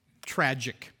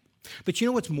 Tragic. But you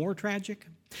know what's more tragic?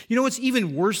 You know what's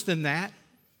even worse than that?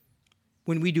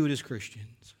 When we do it as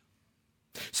Christians.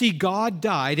 See, God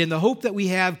died, and the hope that we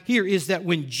have here is that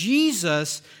when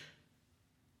Jesus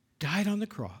died on the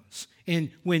cross,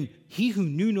 and when he who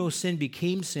knew no sin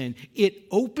became sin, it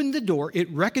opened the door, it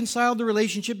reconciled the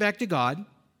relationship back to God.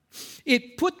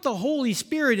 It put the Holy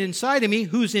Spirit inside of me,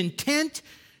 whose intent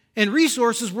and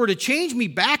resources were to change me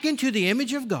back into the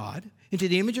image of God, into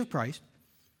the image of Christ.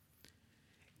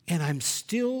 And I'm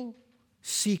still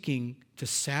seeking to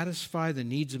satisfy the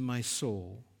needs of my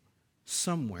soul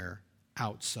somewhere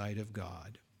outside of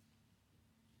God.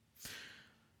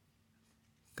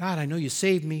 God, I know you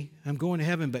saved me. I'm going to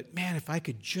heaven, but man, if I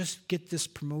could just get this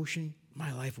promotion,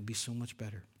 my life will be so much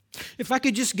better. If I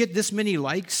could just get this many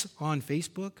likes on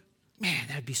Facebook, man,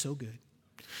 that'd be so good.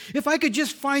 If I could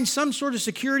just find some sort of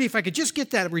security, if I could just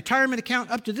get that retirement account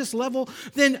up to this level,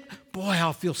 then, boy,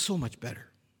 I'll feel so much better.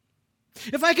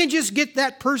 If I can just get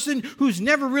that person who's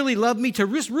never really loved me to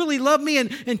just really love me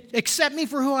and accept me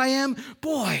for who I am,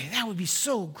 boy, that would be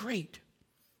so great.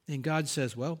 And God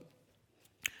says, well,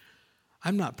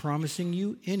 I'm not promising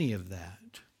you any of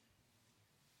that.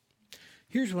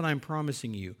 Here's what I'm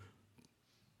promising you.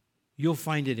 You'll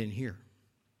find it in here.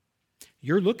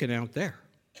 You're looking out there.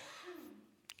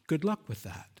 Good luck with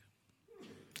that.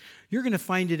 You're going to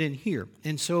find it in here.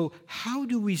 And so how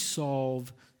do we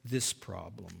solve this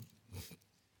problem?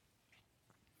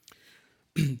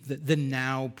 The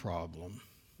now problem.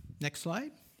 Next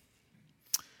slide.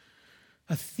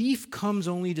 A thief comes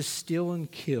only to steal and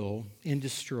kill and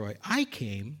destroy. I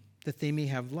came that they may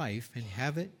have life and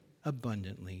have it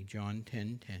abundantly. John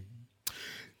 10:10.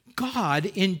 God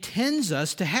intends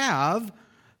us to have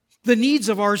the needs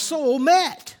of our soul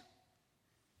met.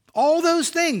 All those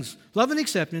things, love and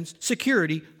acceptance,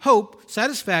 security, hope,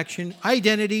 satisfaction,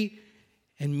 identity,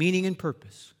 and meaning and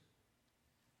purpose.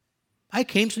 I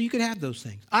came so you could have those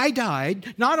things. I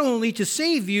died not only to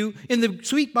save you in the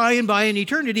sweet by and by in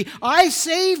eternity, I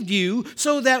saved you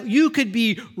so that you could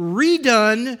be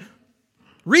redone,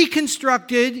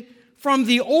 reconstructed from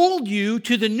the old you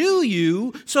to the new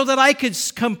you so that I could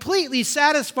completely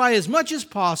satisfy as much as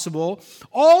possible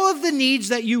all of the needs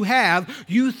that you have.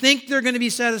 You think they're going to be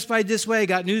satisfied this way. I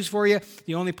got news for you.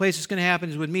 The only place it's going to happen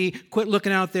is with me. Quit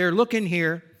looking out there. Look in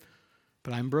here.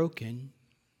 But I'm broken.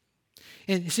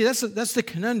 And see, that's the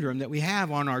conundrum that we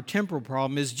have on our temporal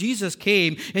problem is Jesus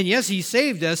came, and yes, he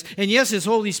saved us, and yes, his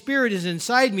Holy Spirit is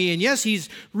inside me, and yes, he's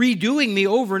redoing me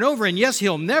over and over, and yes,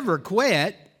 he'll never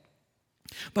quit.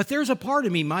 But there's a part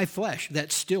of me, my flesh,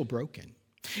 that's still broken.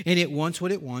 And it wants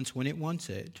what it wants when it wants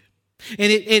it.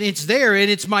 And it's there, and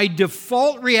it's my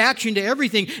default reaction to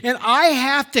everything, and I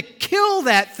have to kill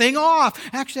that thing off.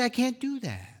 Actually, I can't do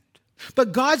that.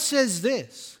 But God says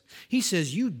this. He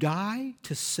says, you die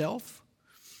to self,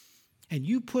 and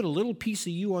you put a little piece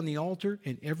of you on the altar,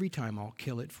 and every time I'll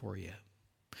kill it for you.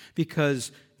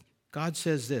 Because God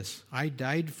says this, I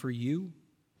died for you,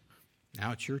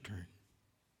 now it's your turn.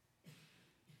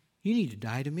 You need to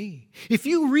die to me. If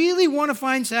you really want to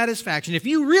find satisfaction, if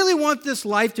you really want this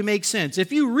life to make sense,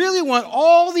 if you really want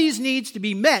all these needs to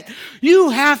be met, you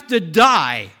have to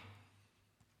die.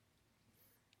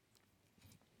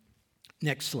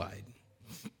 Next slide.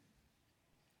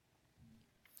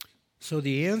 So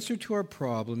the answer to our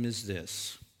problem is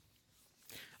this.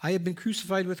 I have been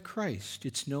crucified with Christ.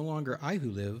 It's no longer I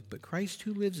who live, but Christ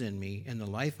who lives in me, and the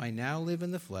life I now live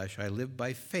in the flesh, I live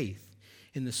by faith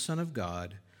in the Son of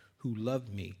God, who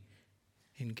loved me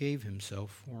and gave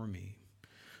himself for me.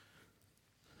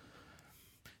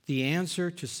 The answer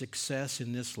to success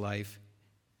in this life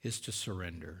is to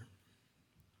surrender.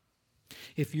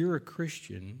 If you're a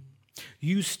Christian,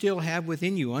 you still have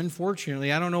within you,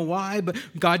 unfortunately, I don't know why, but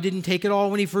God didn't take it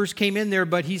all when he first came in there,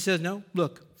 but he says, no,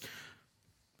 look,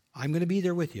 I'm going to be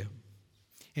there with you,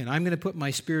 and I'm going to put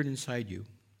my Spirit inside you.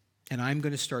 And I'm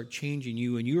going to start changing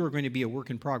you, and you are going to be a work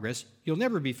in progress. You'll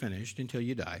never be finished until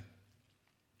you die.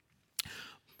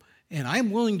 And I'm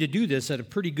willing to do this at a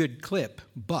pretty good clip,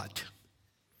 but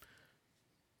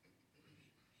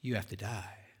you have to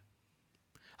die.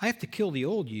 I have to kill the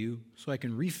old you so I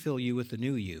can refill you with the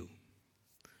new you.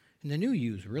 And the new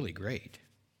you is really great.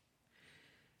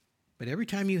 But every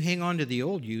time you hang on to the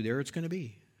old you, there it's going to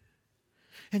be.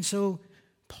 And so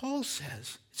Paul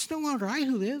says, it's no longer I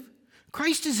who live.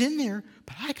 Christ is in there,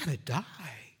 but I got to die.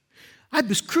 I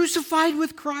was crucified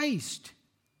with Christ.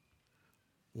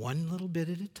 One little bit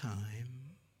at a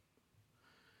time.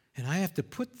 And I have to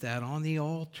put that on the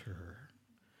altar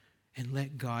and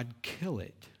let God kill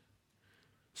it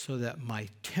so that my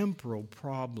temporal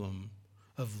problem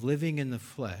of living in the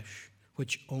flesh,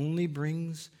 which only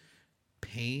brings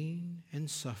pain and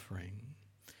suffering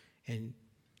and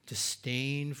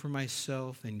disdain for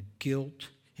myself and guilt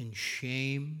and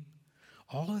shame,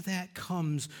 all of that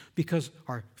comes because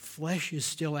our flesh is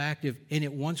still active and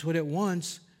it wants what it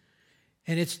wants.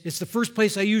 And it's the first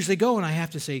place I usually go, and I have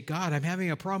to say, God, I'm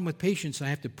having a problem with patience. I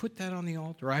have to put that on the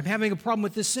altar. I'm having a problem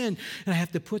with this sin, and I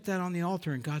have to put that on the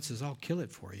altar. And God says, I'll kill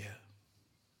it for you.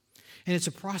 And it's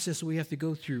a process we have to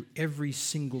go through every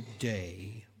single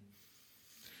day.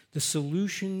 The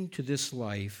solution to this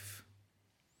life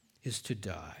is to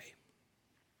die.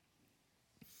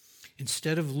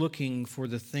 Instead of looking for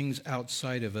the things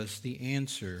outside of us, the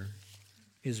answer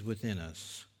is within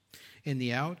us. And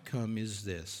the outcome is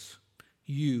this.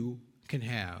 You can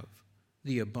have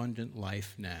the abundant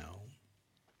life now.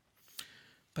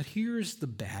 But here's the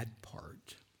bad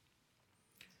part.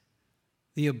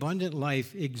 The abundant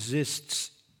life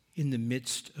exists in the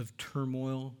midst of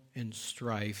turmoil and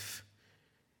strife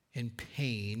and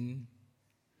pain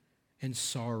and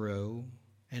sorrow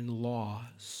and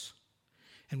loss.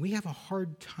 And we have a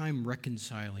hard time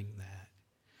reconciling that.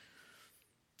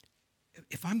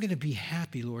 If I'm going to be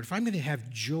happy, Lord, if I'm going to have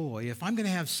joy, if I'm going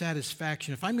to have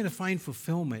satisfaction, if I'm going to find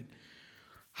fulfillment,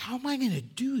 how am I going to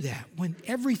do that when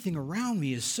everything around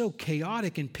me is so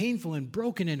chaotic and painful and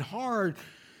broken and hard?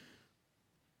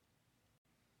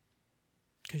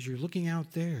 Because you're looking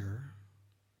out there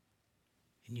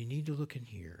and you need to look in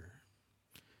here.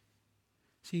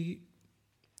 See,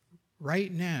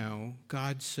 right now,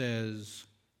 God says,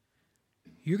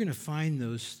 you're going to find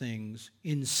those things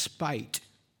in spite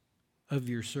of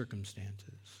your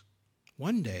circumstances.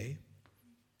 One day,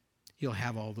 you'll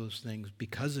have all those things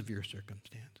because of your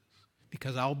circumstances,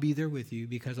 because I'll be there with you,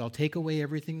 because I'll take away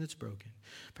everything that's broken.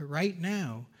 But right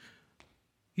now,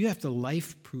 you have to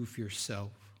life-proof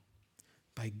yourself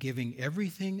by giving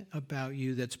everything about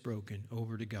you that's broken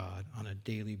over to God on a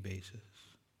daily basis.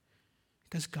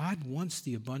 Because God wants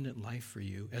the abundant life for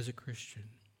you as a Christian.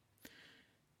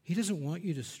 He doesn't want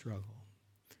you to struggle.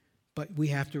 But we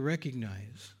have to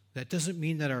recognize that doesn't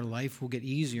mean that our life will get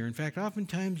easier. In fact,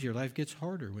 oftentimes your life gets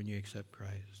harder when you accept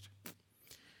Christ.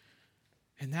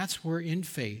 And that's where in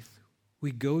faith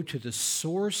we go to the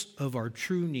source of our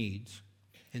true needs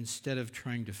instead of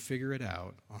trying to figure it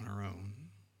out on our own.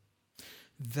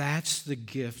 That's the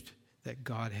gift that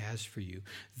God has for you.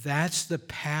 That's the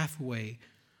pathway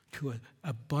to an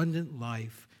abundant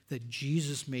life that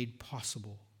Jesus made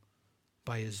possible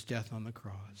by his death on the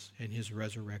cross and his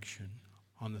resurrection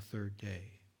on the third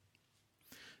day.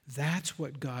 That's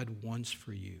what God wants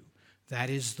for you.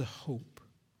 That is the hope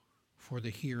for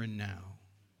the here and now.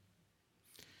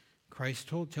 Christ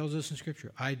tells us in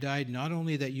Scripture, I died not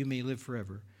only that you may live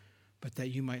forever, but that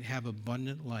you might have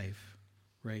abundant life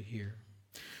right here.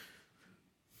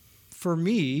 For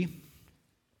me,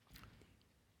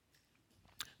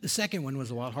 the second one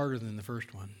was a lot harder than the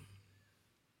first one.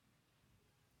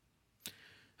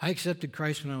 I accepted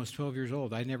Christ when I was 12 years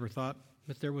old. I never thought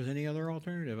that there was any other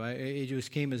alternative. It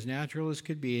just came as natural as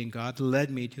could be, and God led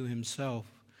me to himself.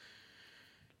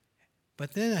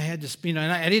 But then I had to, and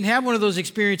I didn't have one of those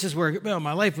experiences where,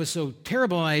 my life was so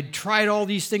terrible, and I had tried all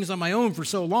these things on my own for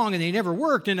so long, and they never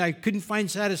worked, and I couldn't find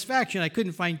satisfaction. I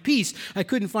couldn't find peace. I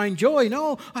couldn't find joy.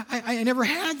 No, I never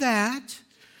had that.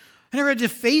 I never had to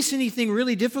face anything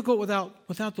really difficult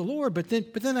without the Lord. But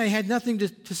then I had nothing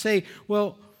to say,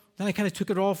 then I kind of took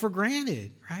it all for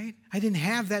granted, right? I didn't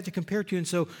have that to compare to. And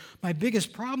so my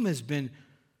biggest problem has been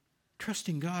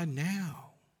trusting God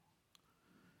now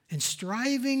and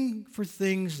striving for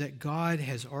things that God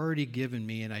has already given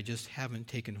me and I just haven't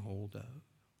taken hold of.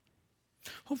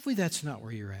 Hopefully that's not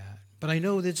where you're at. But I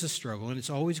know that it's a struggle, and it's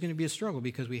always going to be a struggle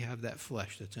because we have that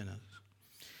flesh that's in us.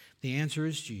 The answer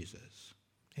is Jesus,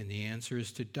 and the answer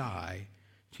is to die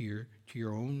to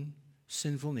your own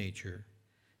sinful nature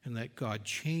and let God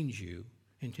change you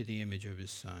into the image of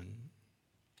his Son.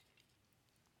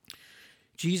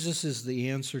 Jesus is the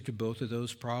answer to both of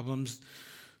those problems,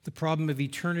 the problem of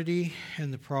eternity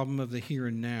and the problem of the here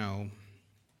and now.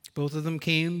 Both of them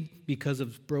came because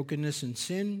of brokenness and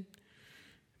sin.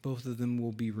 Both of them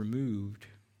will be removed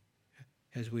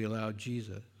as we allow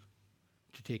Jesus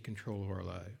to take control of our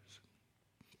lives.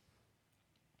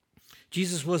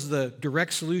 Jesus was the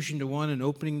direct solution to one and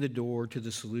opening the door to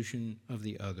the solution of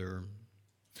the other.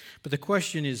 But the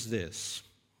question is this.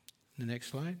 The next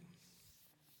slide.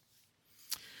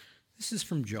 This is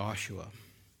from Joshua.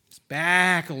 It's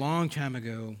back a long time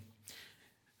ago.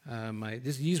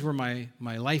 These were my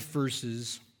life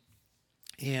verses.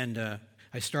 And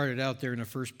I started out there in the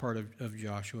first part of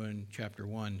Joshua in chapter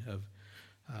 1 of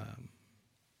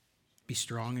be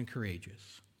strong and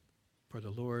courageous. For the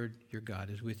Lord your God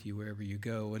is with you wherever you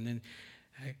go. And then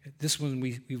this one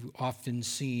we've often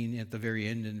seen at the very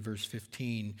end in verse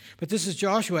 15. But this is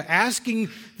Joshua asking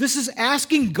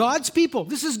God's people.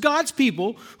 This is God's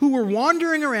people who were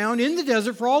wandering around in the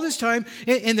desert for all this time,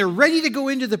 and they're ready to go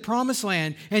into the promised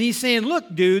land. And he's saying,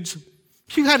 look, dudes,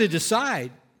 you got to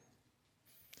decide.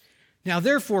 Now,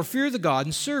 therefore, fear the God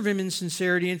and serve him in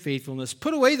sincerity and faithfulness.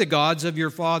 Put away the gods of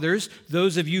your fathers,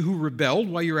 those of you who rebelled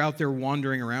while you're out there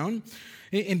wandering around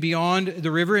and beyond the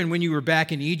river and when you were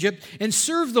back in Egypt, and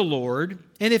serve the Lord.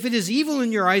 And if it is evil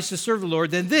in your eyes to serve the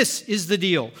Lord, then this is the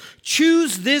deal.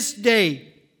 Choose this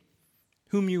day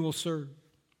whom you will serve.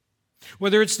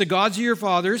 Whether it's the gods of your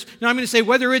fathers, now I'm going to say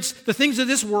whether it's the things of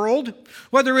this world,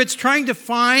 whether it's trying to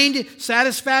find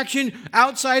satisfaction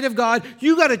outside of God,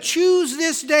 you got to choose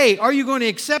this day. Are you going to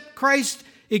accept Christ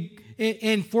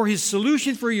and for his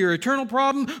solution for your eternal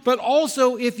problem? But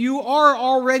also, if you are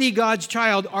already God's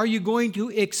child, are you going to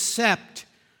accept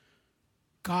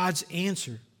God's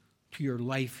answer to your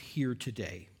life here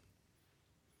today?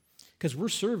 Because we're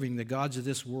serving the gods of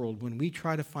this world when we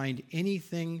try to find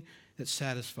anything that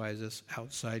satisfies us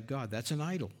outside God. That's an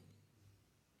idol.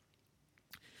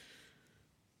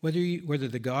 Whether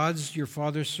the gods your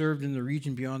fathers served in the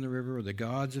region beyond the river or the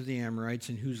gods of the Amorites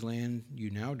in whose land you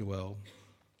now dwell,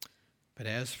 but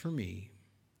as for me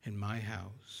and my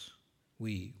house,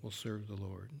 we will serve the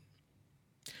Lord.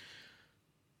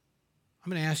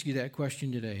 I'm going to ask you that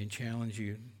question today and challenge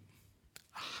you.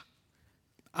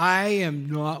 I am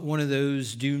not one of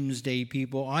those doomsday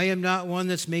people. I am not one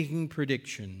that's making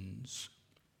predictions.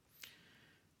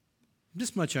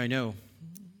 This much I know.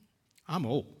 I'm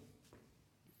old.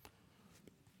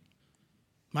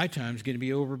 My time's going to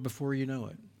be over before you know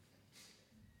it.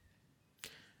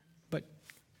 But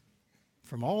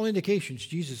from all indications,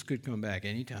 Jesus could come back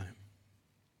anytime.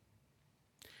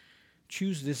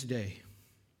 Choose this day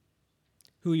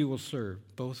who you will serve,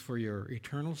 both for your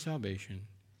eternal salvation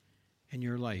and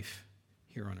your life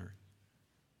here on earth.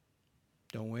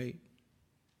 Don't wait.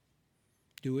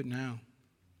 Do it now.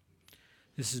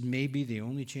 This is maybe the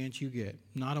only chance you get.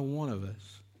 Not a one of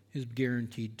us is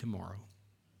guaranteed tomorrow.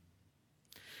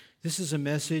 This is a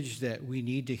message that we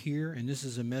need to hear, and this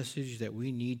is a message that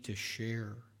we need to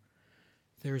share.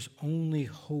 There's only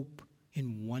hope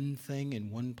in one thing,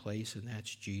 in one place, and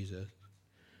that's Jesus.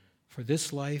 For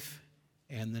this life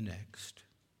and the next.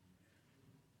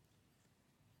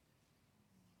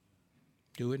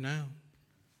 Do it now.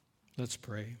 Let's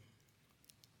pray.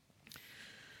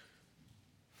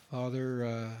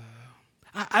 Father,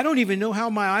 I don't even know how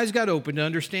my eyes got open to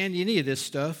understand any of this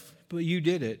stuff, but you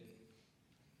did it.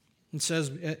 It says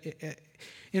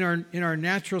in our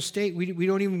natural state, we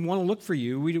don't even want to look for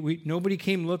you. Nobody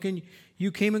came looking.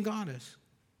 You came and got us.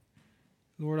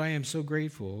 Lord, I am so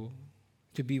grateful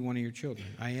to be one of your children.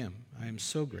 I am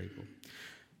so grateful.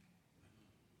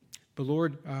 But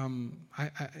Lord,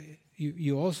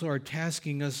 you also are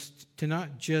tasking us to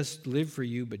not just live for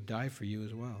you, but die for you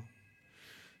as well.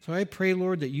 So I pray,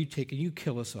 Lord, that you take and you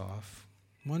kill us off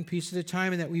one piece at a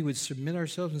time, and that we would submit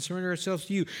ourselves and surrender ourselves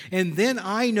to you. And then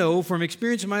I know from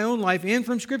experience in my own life and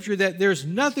from Scripture that there's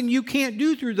nothing you can't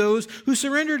do through those who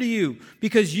surrender to you,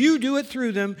 because you do it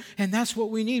through them, and that's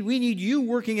what we need. We need you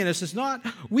working in us. It's not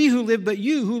we who live, but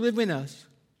you who live in us.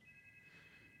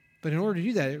 But in order to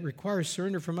do that, it requires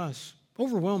surrender from us.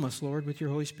 Overwhelm us, Lord, with your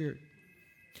Holy Spirit.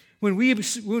 When we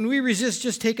resist,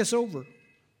 just take us over. And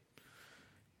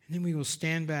then we will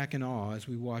stand back in awe as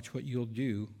we watch what you'll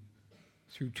do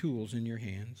through tools in your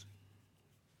hands.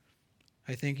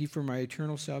 I thank you for my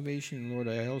eternal salvation, Lord.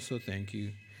 I also thank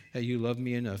you that you love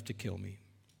me enough to kill me.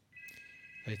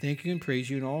 I thank you and praise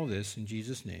you in all this. In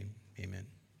Jesus' name, amen.